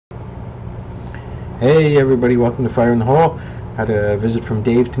Hey everybody, welcome to Fire in the Hole. Had a visit from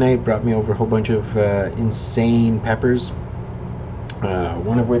Dave tonight, brought me over a whole bunch of insane peppers.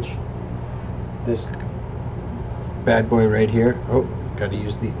 One of which, this bad boy right here. Oh, gotta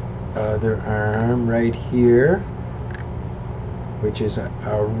use the other arm right here, which is a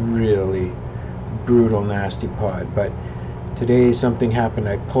really brutal, nasty pod. But today something happened.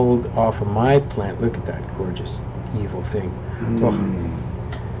 I pulled off of my plant. Look at that gorgeous, evil thing. Oh.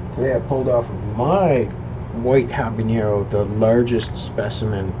 Today I pulled off of my white habanero, the largest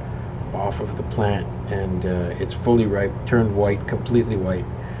specimen off of the plant, and it's fully ripe, turned white, completely white,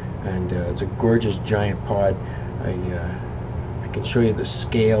 and it's a gorgeous giant pod. I can show you the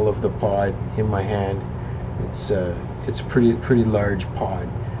scale of the pod in my hand. It's a pretty large pod,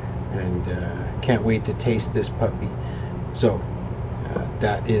 and can't wait to taste this puppy. So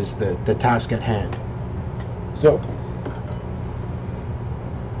that is the task at hand. So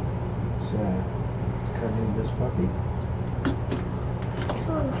let's cut into this puppy.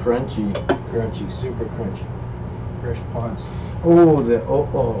 Crunchy, super crunchy. Fresh pods. Oh,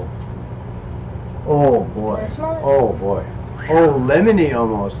 oh boy. Oh boy. Oh, lemony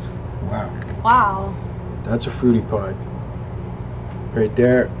almost. Wow. That's a fruity pod. Right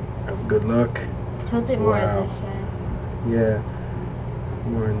there. Have a good look. Tilt it more this side. Yeah.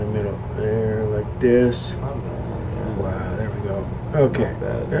 More in the middle. There, like this. Wow, there we go. Okay,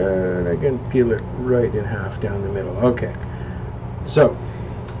 and I can peel it right in half down the middle. Okay, so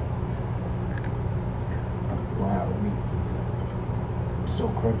wow, so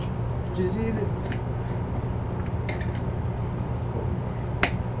crunchy. Just eat it.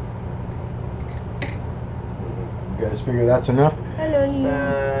 You guys figure that's enough? Hello,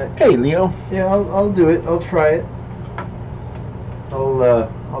 Leo. Hey, Leo. Yeah, I'll do it. I'll try it.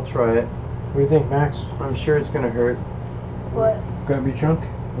 I'll try it. What do you think, Max? I'm sure it's gonna hurt. What? Grab your chunk.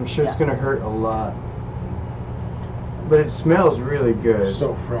 I'm sure it's gonna hurt a lot. But it smells really good.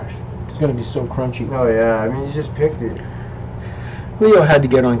 So fresh. It's gonna be so crunchy. Oh yeah, I mean you just picked it. Leo had to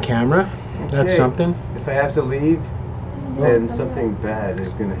get on camera. That's Okay. something. If I have to leave, then something bad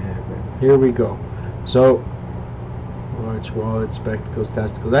is gonna happen. Here we go. So, watch, wallet, spectacles,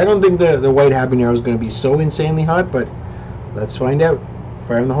 testicles. I don't think the white habanero is going to be so insanely hot, but let's find out.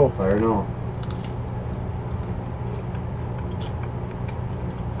 Fire in the hole. Fire and all.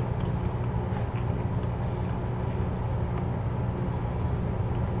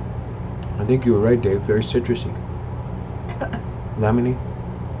 I think you were right, Dave. Very citrusy. Lemony.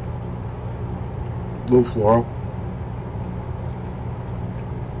 A little floral.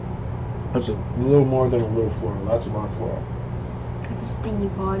 That's a little more than a little floral. That's a lot of floral. It's a stingy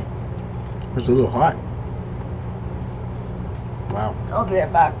pod. It's a little hot. Wow. I'll be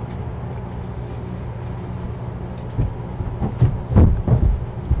right back.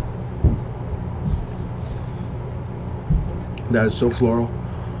 That is so floral.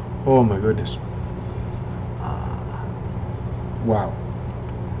 Oh my goodness. Wow.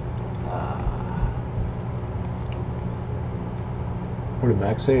 What did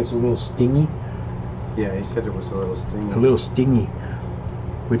Max say? It's a little stingy? Yeah, he said it was a little stingy. A little stingy.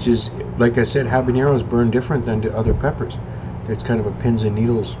 Which is, like I said, habaneros burn different than the other peppers. It's kind of a pins and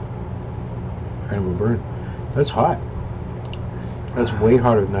needles kind of a burn. That's hot. That's way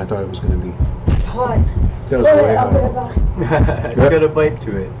hotter than I thought it was going to be. It's hot. That was way hotter. It's got a bite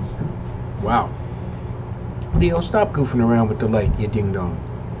to it. Wow. Leo, stop goofing around with the light, you ding-dong.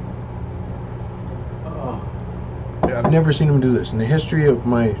 I've never seen him do this. In the history of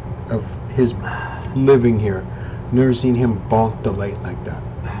his living here, never seen him bonk the light like that.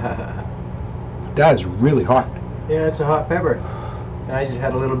 That is really hot. Yeah, it's a hot pepper. And I just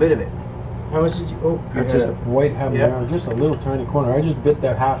had a little bit of it. How much did you... Oh, That's just a white habanero, just a little tiny corner. I just bit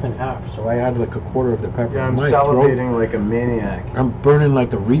that half in half, so I had like a quarter of the pepper Yeah, I'm in my salivating throat. like a maniac. I'm burning like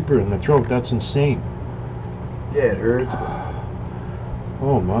the Reaper in the throat. That's insane. Yeah, it hurts.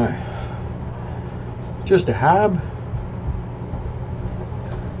 Oh my. Just a hab?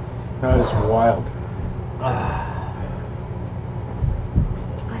 That is wild.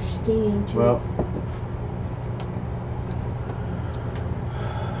 It's stinging too. Well,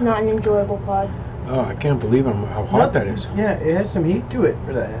 not an enjoyable pod. Oh, I can't believe how hot that is. Yeah, it has some heat to it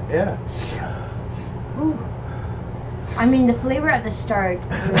for that. Yeah. Ooh. I mean, the flavor at the start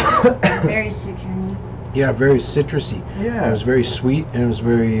was very citrusy. Yeah, very citrusy. Yeah. It was very sweet, and it was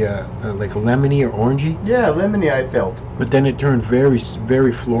very like lemony or orangey. Yeah, lemony I felt. But then it turned very,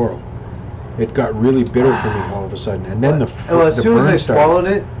 very floral. It got really bitter for me all of a sudden, and then Well, as soon as I burn started. swallowed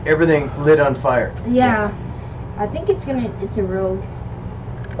it, everything lit on fire. Yeah. I think it's a rogue.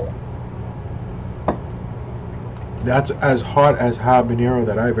 That's as hot as habanero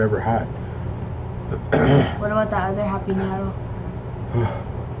that I've ever had. What about that other habanero?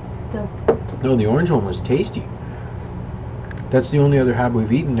 No, the orange one was tasty. That's the only other hab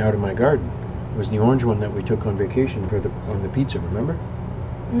we've eaten out of my garden. Was the orange one that we took on vacation on the pizza, remember?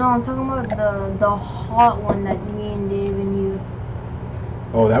 No, I'm talking about the hot one that me and Dave and you.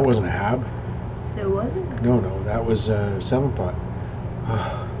 Oh, that wasn't a hab? It wasn't? No, that was 7-pot.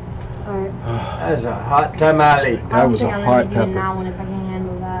 Alright. That's a hot tamale. That was a hot I'm pepper. that one if I can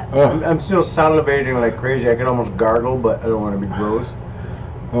handle that. Oh, I'm still salivating like crazy. I can almost gargle, but I don't want to be gross.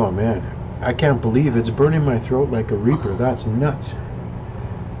 oh man. I can't believe it's burning my throat like a reaper. That's nuts.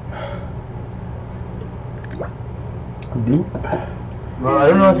 Bloop. Well, I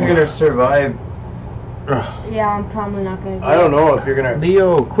don't know if you're gonna survive. Yeah, I'm probably not gonna. I don't know if you're gonna.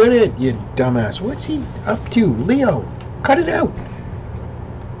 Leo, quit it, you dumbass. What's he up to? Leo, cut it out.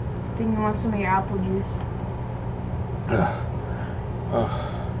 I think you want some of your apple juice.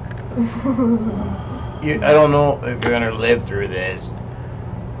 I don't know if you're gonna live through this.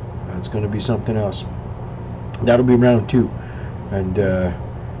 That's going to be something else. That'll be round 2, and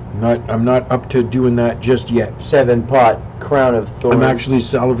I'm not up to doing that just yet. 7-pot crown of thorns. I'm actually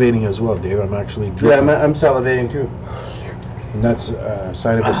salivating as well, Dave. I'm actually Yeah, dripping. I'm salivating too. And that's a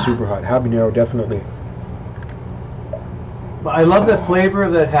sign of a super hot habanero, definitely. But I love the flavor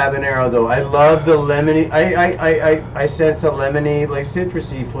of that habanero, though. I love the lemony. I sensed a lemony, like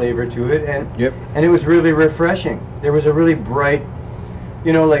citrusy flavor to it, and it was really refreshing. There was a really bright,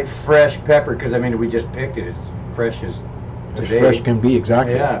 like fresh pepper. Because I mean, we just picked it. It's fresh as today. As fresh can be,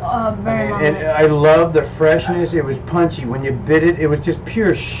 exactly. Yeah. Very And I love the freshness. It was punchy. When you bit it, it was just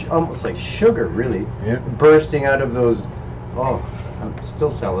pure, almost like sugar, really. Yeah. Bursting out of those. Oh, I'm still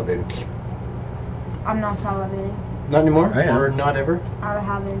salivating. I'm not salivating. Not anymore? I am. Or not ever? I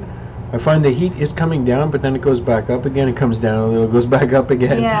haven't. I find the heat is coming down, but then it goes back up again. It comes down a little, goes back up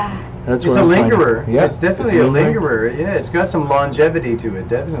again. Yeah. That's It's what a I'm finding. lingerer. Yeah, It's definitely a lingerer. Yeah, it's got some longevity to it,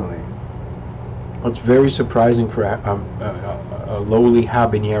 definitely. It's very surprising for a lowly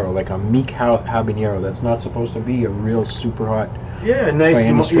habanero, like a meek habanero. That's not supposed to be a real super hot. Yeah, a By nice.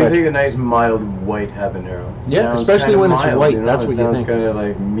 any You stretch. think a nice mild white habanero. Yeah, Sounds especially kinda when it's mild, white, that's what it you sounds think. kind of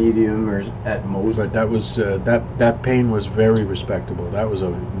like medium or at most. But that was that pain was very respectable. That was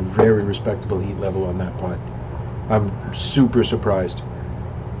a very respectable heat level on that pot. I'm super surprised.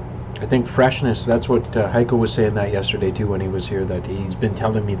 I think freshness. That's what Heiko was saying that yesterday too when he was here. That he's been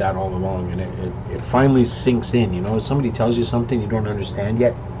telling me that all along, and it finally sinks in. Somebody tells you something you don't understand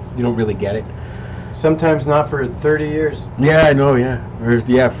yet. You don't really get it. Sometimes not for 30 years. Yeah, I know. Yeah,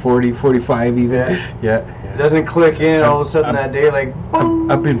 or 40, 45 even. Yeah. It doesn't click in all of a sudden that day like.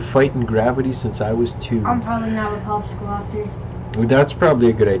 I've been fighting gravity since I was 2. I'm probably not with popsicle after. Well, that's probably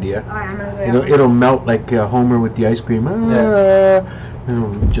a good idea. Alright, I'm gonna go. It'll melt like Homer with the ice cream.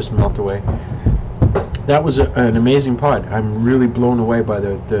 It'll just melt away. That was an amazing pot. I'm really blown away by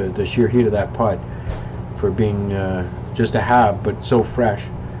the sheer heat of that pot for being just a hab, but so fresh.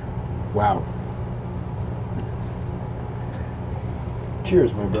 Wow.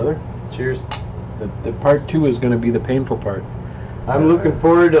 Cheers, my brother. Cheers. The part 2 is going to be the painful part. I'm looking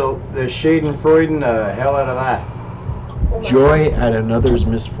forward to the Schadenfreude hell out of that. Joy at another's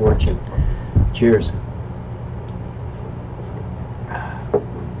misfortune. Cheers.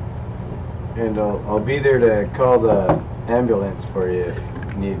 And I'll be there to call the ambulance for you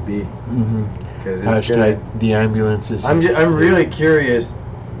if need be. Mm-hmm. Hashtag the ambulance is. I'm really curious.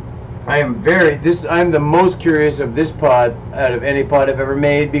 I'm the most curious of this pod out of any pod I've ever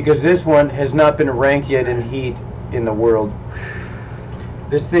made, because this one has not been ranked yet in heat in the world.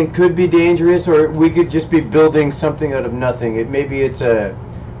 This thing could be dangerous, or we could just be building something out of nothing. Maybe it's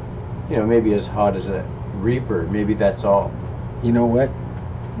maybe as hot as a Reaper. Maybe that's all. You know what?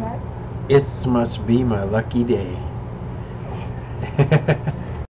 What? This must be my lucky day.